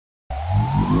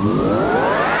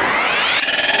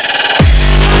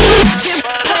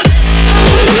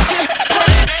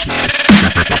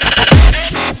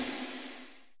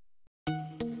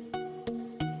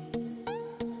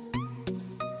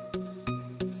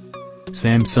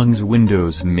Samsung's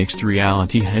Windows Mixed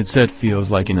Reality headset feels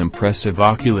like an impressive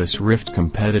Oculus Rift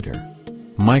competitor.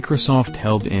 Microsoft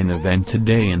held an event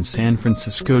today in San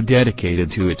Francisco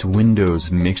dedicated to its Windows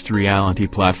Mixed Reality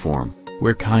platform,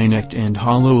 where Kinect and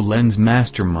HoloLens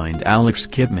mastermind Alex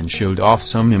Kipman showed off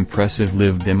some impressive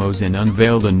live demos and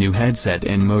unveiled a new headset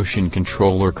and motion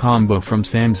controller combo from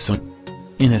Samsung.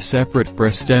 In a separate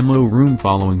press demo room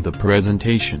following the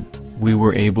presentation, we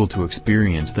were able to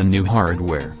experience the new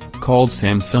hardware, called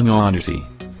Samsung Odyssey,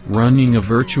 running a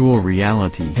virtual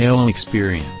reality Halo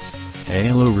experience,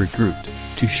 Halo Recruit,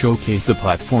 to showcase the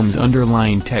platform's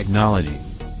underlying technology.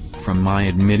 From my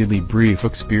admittedly brief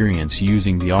experience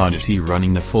using the Odyssey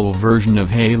running the full version of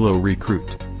Halo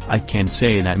Recruit, I can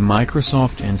say that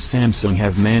Microsoft and Samsung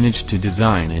have managed to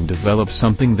design and develop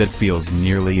something that feels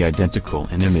nearly identical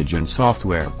in image and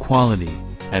software quality,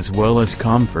 as well as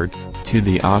comfort, to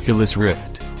the Oculus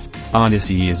Rift.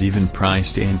 Odyssey is even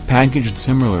priced and packaged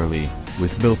similarly,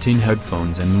 with built-in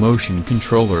headphones and motion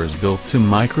controllers built to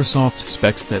Microsoft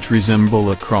specs that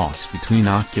resemble a cross between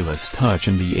Oculus Touch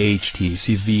and the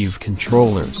HTC Vive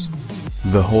controllers.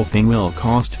 The whole thing will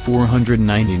cost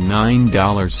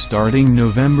 $499 starting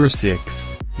November 6,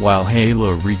 while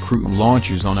Halo Recruit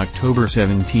launches on October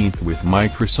 17 with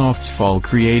Microsoft's Fall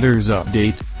Creators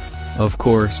Update. Of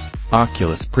course,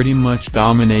 Oculus pretty much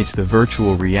dominates the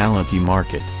virtual reality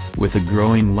market, with a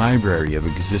growing library of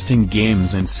existing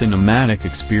games and cinematic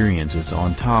experiences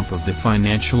on top of the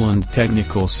financial and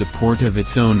technical support of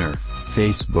its owner,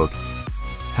 Facebook.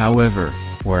 However,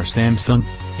 where Samsung,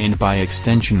 and by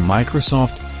extension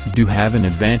Microsoft, do have an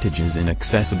advantage is in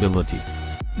accessibility.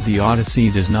 The Odyssey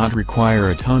does not require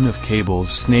a ton of cables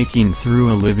snaking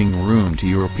through a living room to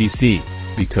your PC,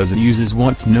 because it uses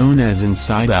what's known as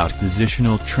inside-out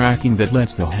positional tracking that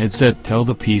lets the headset tell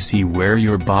the PC where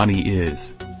your body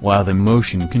is, while the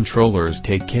motion controllers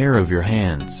take care of your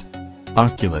hands.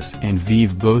 Oculus and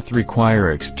Vive both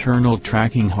require external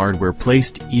tracking hardware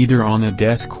placed either on a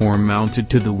desk or mounted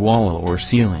to the wall or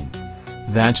ceiling.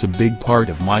 That's a big part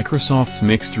of Microsoft's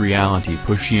mixed reality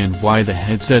push and why the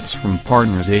headsets from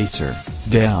partners Acer,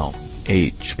 Dell,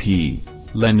 HP,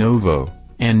 Lenovo,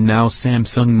 and now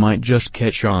Samsung might just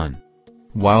catch on.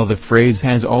 While the phrase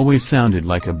has always sounded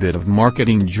like a bit of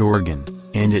marketing jargon,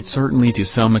 and it certainly to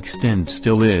some extent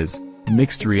still is,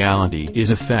 mixed reality is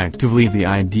effectively the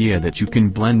idea that you can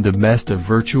blend the best of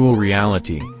virtual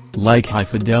reality, like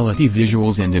high-fidelity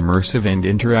visuals and immersive and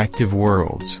interactive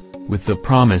worlds, with the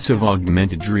promise of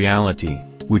augmented reality,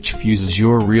 which fuses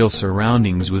your real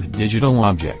surroundings with digital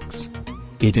objects.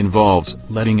 It involves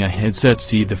letting a headset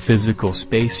see the physical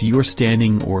space you're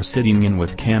standing or sitting in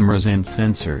with cameras and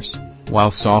sensors, while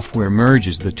software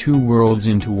merges the two worlds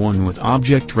into one with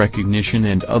object recognition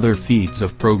and other feats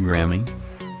of programming.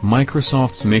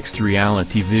 Microsoft's mixed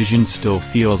reality vision still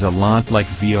feels a lot like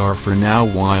VR for now,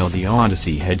 while the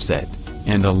Odyssey headset,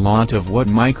 and a lot of what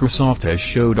Microsoft has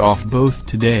showed off both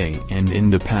today and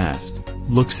in the past,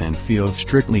 looks and feels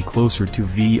strictly closer to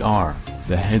VR.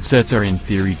 The headsets are in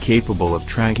theory capable of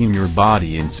tracking your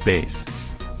body in space.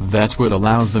 That's what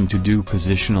allows them to do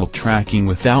positional tracking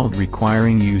without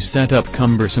requiring you set up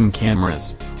cumbersome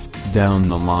cameras. Down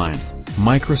the line,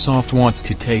 Microsoft wants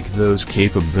to take those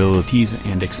capabilities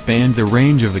and expand the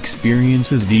range of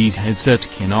experiences these headsets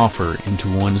can offer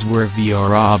into ones where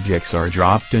VR objects are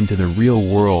dropped into the real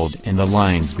world and the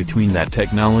lines between that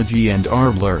technology and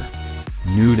are blur.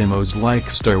 New demos like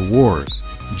Star Wars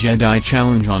Jedi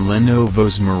Challenge on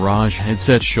Lenovo's Mirage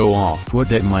headset show off what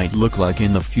that might look like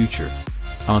in the future.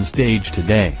 On stage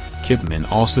today, Kipman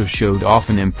also showed off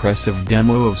an impressive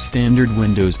demo of standard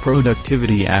Windows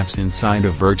productivity apps inside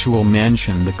a virtual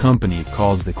mansion the company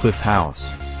calls the Cliff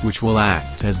House, which will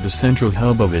act as the central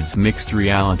hub of its mixed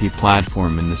reality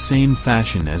platform in the same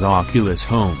fashion as Oculus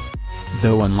Home.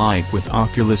 Though unlike with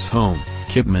Oculus Home,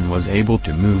 Kipman was able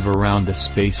to move around the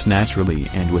space naturally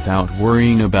and without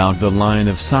worrying about the line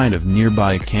of sight of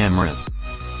nearby cameras.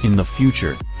 In the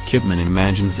future, Kipman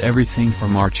imagines everything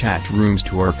from our chat rooms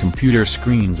to our computer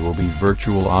screens will be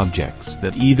virtual objects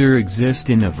that either exist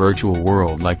in a virtual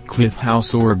world like Cliff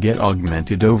House or get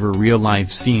augmented over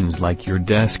real-life scenes like your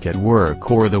desk at work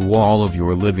or the wall of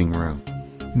your living room.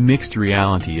 Mixed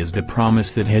reality is the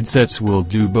promise that headsets will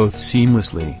do both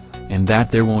seamlessly, and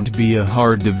that there won't be a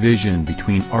hard division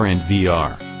between AR and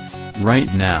VR.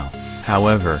 Right now,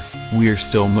 however, we're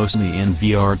still mostly in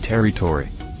VR territory.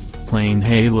 Playing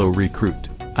Halo Recruit,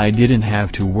 I didn't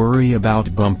have to worry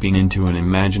about bumping into an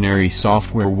imaginary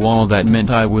software wall that meant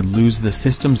I would lose the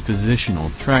system's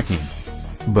positional tracking.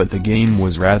 But the game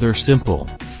was rather simple.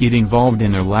 It involved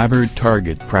an elaborate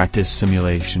target practice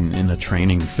simulation in a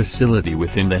training facility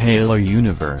within the Halo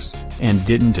universe, and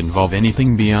didn't involve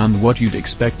anything beyond what you'd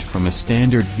expect from a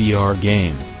standard VR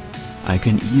game. I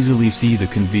can easily see the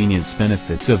convenience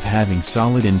benefits of having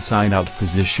solid inside-out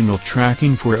positional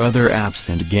tracking for other apps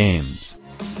and games.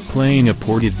 Playing a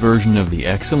ported version of the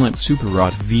excellent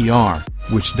SuperROT VR,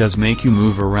 which does make you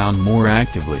move around more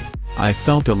actively, I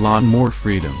felt a lot more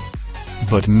freedom.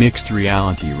 But mixed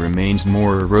reality remains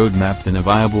more a roadmap than a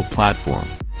viable platform.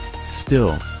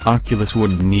 Still, Oculus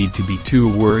wouldn't need to be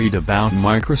too worried about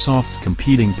Microsoft's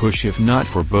competing push if not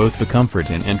for both the comfort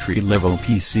and entry-level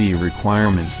PC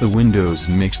requirements the Windows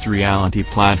mixed reality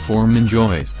platform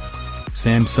enjoys.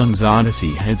 Samsung's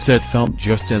Odyssey headset felt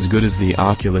just as good as the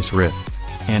Oculus Rift,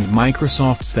 and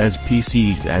Microsoft says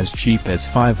PCs as cheap as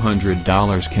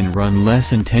 $500 can run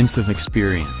less intensive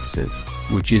experiences,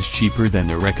 which is cheaper than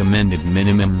the recommended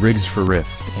minimum rigs for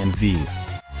Rift and Vive.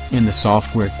 And the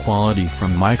software quality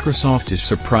from Microsoft is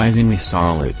surprisingly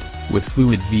solid, with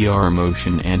fluid VR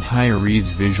motion and high-res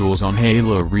visuals on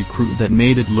Halo Recruit that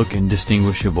made it look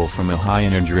indistinguishable from a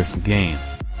high-end Rift game.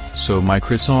 So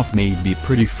Microsoft may be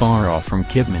pretty far off from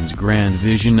Kipman's grand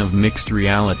vision of mixed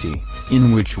reality,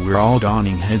 in which we're all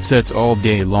donning headsets all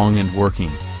day long and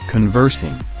working,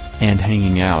 conversing, and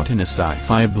hanging out in a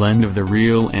sci-fi blend of the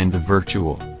real and the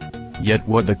virtual. Yet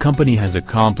what the company has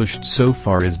accomplished so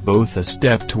far is both a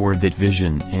step toward that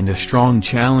vision and a strong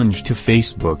challenge to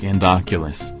Facebook and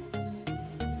Oculus.